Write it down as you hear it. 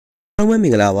မ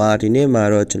င်္ဂလာပါဒီနေ့မှာ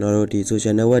တော့ကျွန်တော်တို့ဒီ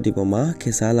social network ဒီပေါ်မှာခေ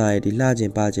တ်စားလာတဲ့ဒီလှခြ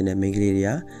င်းပါခြင်းတဲ့ main ကလေးတွေ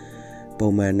ကပုံ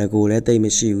မှန်ငကိုလည်းတိတ်မ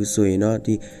ရှိဘူးဆိုရင်တော့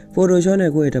ဒီ Photoshop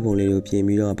နဲ့ကိုယ့်ရဲ့ဓာတ်ပုံလေးကိုပြင်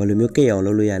ပြီးတော့ဘယ်လိုမျိုးကိတ်အောင်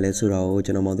လုပ်လို့ရလဲဆိုတော့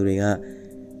ကျွန်တော်မောင်သူတွေက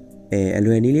အ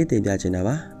လွယ်နည်းလေးတင်ပြချင်တာ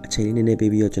ပါအချိန်လေးနည်းနည်း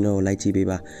ပေးပြီးတော့ကျွန်တော်ကိုလိုက်ကြည့်ပေး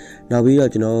ပါနောက်ပြီးတော့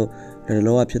ကျွန်တော်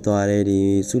လောကဖြစ်သွားတဲ့ဒီ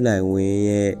စုလိုက်ဝင်း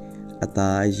ရဲ့အ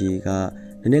သားအရည်က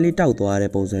နည်းနည်းလေးတောက်သွား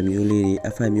တဲ့ပုံစံမျိုးလေးတွေ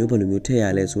effect မျိုးဘယ်လိုမျိုးထည့်ရ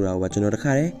လဲဆိုတာကိုကျွန်တော်တ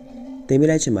ခါတည်းတင်ပြ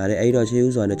လိုက်ချင်ပါတယ်အဲ့တော့ရှေး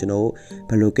ဦးစွာနဲ့ကျွန်တော်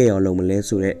ဘယ်လိုကိတ်အောင်လုပ်မလဲ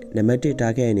ဆိုတော့နံပါတ်1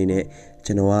 target အနေနဲ့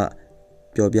ကျွန်တော်က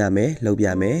ပြောပြမယ်လုပ်ပြ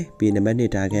မယ်ပြီးနံပါတ်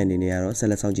2 target အနေနဲ့ကတော့ဆက်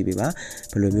လက်ဆောင်ကြည့်ပေးပါ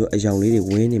ဘယ်လိုမျိုးအယောင်လေးတွေ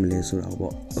ဝင်းနေမလဲဆိုတာ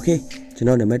ပေါ့โอเคကျွန်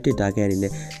တော်နံပါတ်1 target အနေ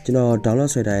နဲ့ကျွန်တော် download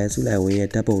ဆွဲထားတဲ့စုလိုက်ဝင်းရဲ့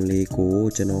ဓာတ်ပုံလေးကို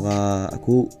ကျွန်တော်ကအ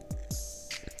ခု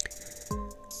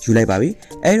ယူလိုက်ပါပြီ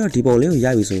အဲ့တော့ဒီပုံလေးကိုရ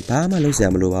ပြီဆိုရင်ဘာမှလုပ်စရာ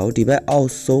မလိုပါဘူးဒီဘက်အော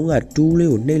က်ဆုံးက2လေး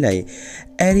ကိုနှိပ်လိုက်ရင်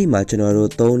အဲ့ဒီမှာကျွန်တော်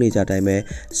တို့သုံးနေကြတိုင်းပဲ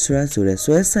stress ဆိုတဲ့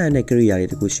ဆွဲဆန့်တဲ့ကိရိယာတွေ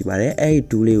တခုရှိပါတယ်အဲ့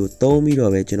ဒီ2လေးကိုသုံးပြီး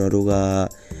တော့ပဲကျွန်တော်တို့က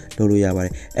လုပ်လို့ရပါတ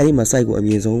ယ်အဲ့ဒီမှာ site ကိုအ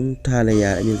မြင့်ဆုံးထားလိုက်ရ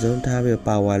အမြင့်ဆုံးထားပြီး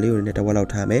power လေးကိုလည်းတစ်ဝက်လော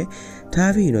က်ထားမယ်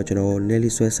ထားပြီးတော့ကျွန်တော်နည်း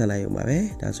လေးဆွဲဆက်လိုက်ရုံပါပဲ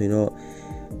ဒါဆိုရင်တော့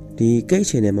ဒီကိတ်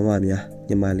ချင်တဲ့မမများ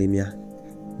ညီမလေးများ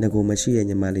ငကိုမရှိတဲ့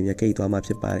ညီမလေးများကိတ်သွားမှ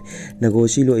ဖြစ်ပါတယ်ငကို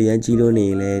ရှိလို့အရန်ကြီးလို့နေ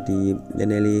ရင်လည်းဒီနည်း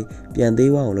နည်းလေးပြန်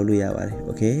သေးအောင်လုပ်လို့ရပါတယ်โ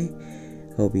อเค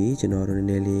ဟုတ်ပြီကျွန်တော်တို့နည်း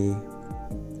နည်းလေး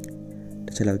တ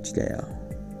စ်ချက်လောက်ကြည့်လိုက်အောင်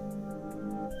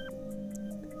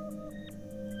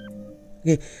โอเค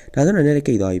ဒါဆိုတော့နည်းနည်းလေး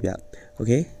ကိတ်သွားပြီဗျโอเ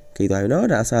คကိတ်သွားပြီเนาะ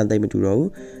ဒါအစားသိမ့်မတူတော့ဘူး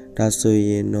ဒါဆိုရ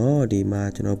င်တော့ဒီမှာ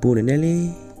ကျွန်တော်ပို့နည်းနည်းလေး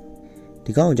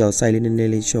ဒီကောင်ကြောင့် site လေးနည်းန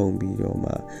ည်းလေးရှုံပြီးတော့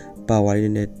မှ power လေးန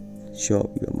ည်းနည်း short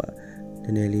ပြီးတော့မှန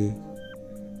ည်းနည်းလေး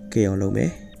ကိတ်အောင်လုပ်မ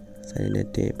ယ်site နဲ့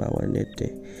တင် power နဲ့တ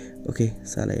င်โอเค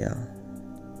စလိုက်အောင်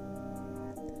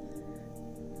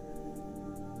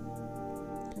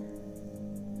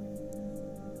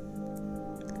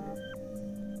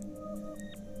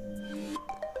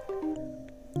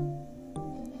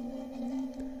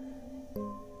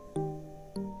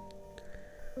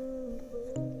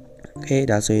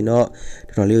ဒါဆိုရင်တော့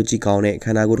တော်တော်လေးကိုကြည့်ကောင်းတဲ့ခ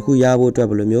န္ဓာကိုယ်တစ်ခုရဖို့အတွက်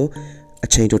ဘယ်လိုမျိုးအ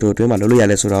ချိန်တိုအတွင်းမှာလုပ်လို့ရ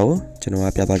လဲဆိုတော့ကျွန်တော်က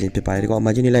ပြသခြင်းဖြစ်ပါတယ်ဒီကောင်အမှ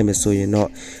ချင်းနေလိုက်မယ်ဆိုရင်တော့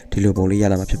ဒီလိုပုံလေးရ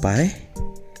လာမှာဖြစ်ပါတယ်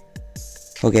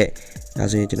ဟုတ်ကဲ့ဒါ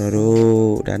ဆိုရင်ကျွန်တော်တို့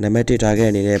ဒါနံပါတ်1 target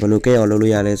အနေနဲ့ဘယ်လိုကိတ်အောင်လုပ်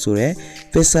လို့ရလဲဆိုတော့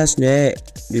fixers နဲ့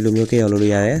ဒီလိုမျိုးကိတ်အောင်လုပ်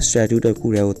လို့ရတယ် strategy တစ်ခု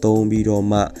တည်းကိုသုံးပြီးတော့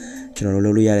မှကျွန်တော်တို့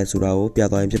လုပ်လို့ရတယ်ဆိုတာကိုပြ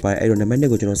သခြင်းဖြစ်ပါတယ်အဲ့တော့နံပါတ်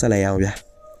2ကိုကျွန်တော်ဆက်လိုက်ရအောင်ဗျာ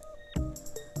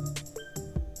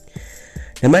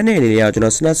နံပါတ်2အနေနဲ့ကျွန်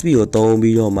တော် snap speed ကိုသုံး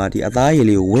ပြီးတော့မှဒီအသားရည်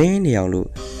လေးကိုဝင်းနေအောင်လို့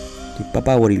ဒီပပ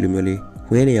ဝရီလိုမျိုးလေး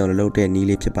ဝင်းနေအောင်လုပ်တဲ့နီး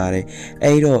လေးဖြစ်ပါတယ်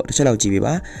အဲ့တော့တစ်ချက်လောက်ကြည့်ပေး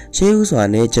ပါရှေးဦးစွာ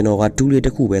နဲ့ကျွန်တော်က2လေးတ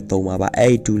စ်ခုပဲသုံးပါပါ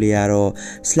အဲ့ဒီ2လေးကတော့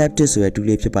slap disc ဆိုတဲ့2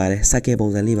လေးဖြစ်ပါတယ်စက္ကဲပုံ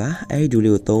စံလေးပါအဲ့ဒီ2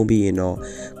လေးကိုသုံးပြီးရင်တော့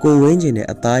ကိုဝင်းကျင်တဲ့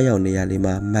အသားရောင်နေရာလေး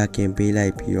မှာ marking ပေးလို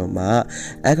က်ပြီးတော့မှ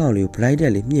အကောင်လေးကို brighter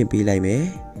လေးမြင့်ပေးလိုက်မယ်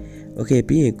โอเค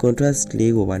ပြီးရင် contrast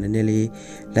လေးကိုပါနည်းနည်းလေး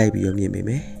လိုက်ပြီးတော့မြင့်ပေးမ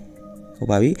ယ်ဟုတ်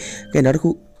ပါပြီကဲနောက်တစ်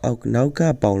ခုနောက်က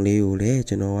ပေါင်လေးကိုလည်း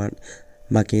ကျွန်တော်က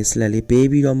marking slash လေးပေး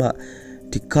ပြီးတော့မှ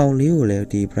ဒီကောင်လေးကိုလည်း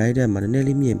ဒီ brighter မှာနည်းနည်း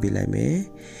လေးမြင့်ပေးလိုက်မယ်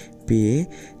ပြီးရင်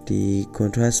ဒီ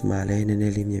contrast မှာလည်းနည်းန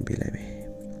ည်းလေးမြင့်ပေးလိုက်မယ်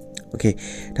โอเค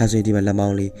ဒါဆိုရင်ဒီမှာလက်မော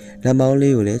င်းလေး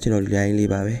ကိုလည်းကျွန်တော်လိုင်းလေး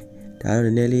ပါပဲဒါတော့န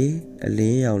ည်းနည်းလေးအလ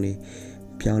င်းရောင်လေး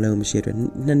ပြောင်းလဲမရှိတဲ့အ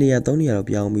တွက်2နေရာ3နေရာတော့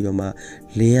ပြောင်းပြီးတော့မှ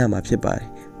လင်းရမှာဖြစ်ပါတယ်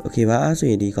โอเคပါအဲ့ဆို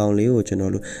ရင်ဒီကောင်လေးကိုကျွန်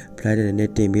တော်တို့ brighter နဲ့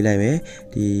တင်ပေးလိုက်မယ်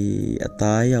ဒီအ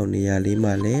သားရောင်နေရာလေး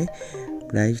မှာလည်း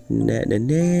bright နဲ့နည်း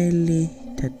နည်းလေး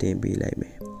ထပ်တင်ပေးလိုက်မ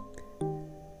ယ်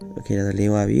โอเคဒါဆိုလ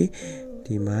င်းသွားပြီ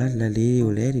ဒီမှာလက်လေး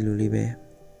ကိုလည်းဒီလိုလေးပဲ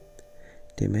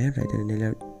တင်မယ် bright နဲ့နည်းန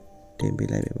ည်းတင်ပေး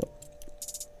လိုက်မယ်ပေါ့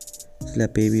လ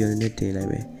က်ပေးပြီးတော့နည်းနည်းတင်လိုက်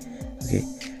မယ်โอเค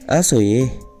အဲ့ဆိုရင်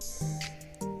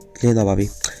လင်းသွားပါပြီ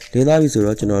လင်းသွားပြီဆို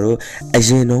တော့ကျွန်တော်တို့အရ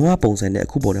င်တော့ပုံစံနဲ့အ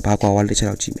ခုပုံနဲ့ဘာကွာဝါတစ်ချက်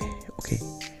လောက်ကြည့်မယ်โอเค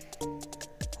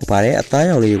ဟုတ်ပါတယ်အသား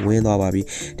ရောင်လေးဝင်းသွားပါပြီ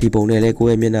ဒီပုံနဲ့လည်းကို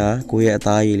ယ့်ရဲ့မျက်နှာကိုယ့်ရဲ့အ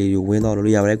သားရည်လေးကိုဝင်းသွား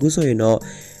လို့ရပါတယ်အခုဆိုရင်တော့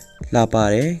လှပါ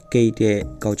တယ်ကိတ်တဲ့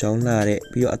ကောက်ချောင်းလှတဲ့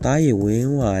ပြီးတော့အသားရည်ဝ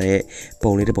င်းဝါတဲ့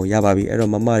ပုံလေးတစ်ပုံရပါပြီအဲ့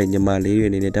တော့မမတွေညီမလေးတွေ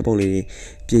အနေနဲ့ဓာတ်ပုံလေးတွေ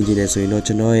ပြင်ကျင်နေဆိုရင်တော့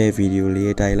ကျွန်တော်ရဲ့ဗီဒီယိုလေး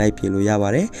အတိုင်းလိုက်ပြင်လို့ရပါ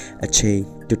တယ်အချိန်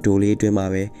တူလေးအတွင်းမှာ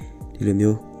ပဲဒီလို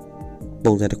မျိုး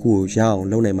ပုံစံတစ်ခုကိုရအောင်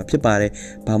လုပ်နိုင်မှာဖြစ်ပါတယ်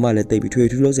ဘာမှလည်းတိတ်ပြီးထွေ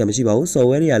ထူးလို့စရာမရှိပါဘူး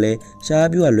software တွေကလည်းရှား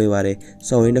ပြူကလွယ်ပါတယ်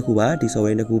software တစ်ခုပါဒီ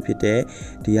software တစ်ခုဖြစ်တဲ့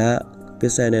ဒီက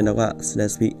pixel နဲ့နောက်က snap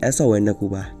speed software နှစ်ခု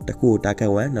ပါတစ်ခုကို target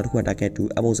 1နောက်တစ်ခုက target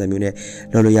 2အပုံစံမျိုးနဲ့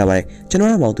လုပ်လို့ရပါတယ်ကျွန်တော်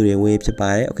တို့မောင်သူတွေဝင်ဖြစ်ပါ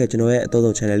တယ်โอเคကျွန်တော်ရဲ့အသုံး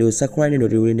ဆုံး channel လေးကို subscribe နဲ့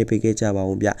notification နဲ့ပေးခဲ့ကြပါ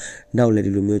ဦးဗျနောက်လည်း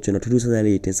ဒီလိုမျိုးကျွန်တော်ထူးထူးဆန်းဆန်း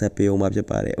လေးတင်ဆက်ပေးအောင်ပါဖြစ်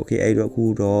ပါတယ်โอเคအဲ့တော့အခု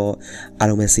တော့အား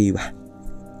လုံးပဲ see you ပါ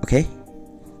โอเค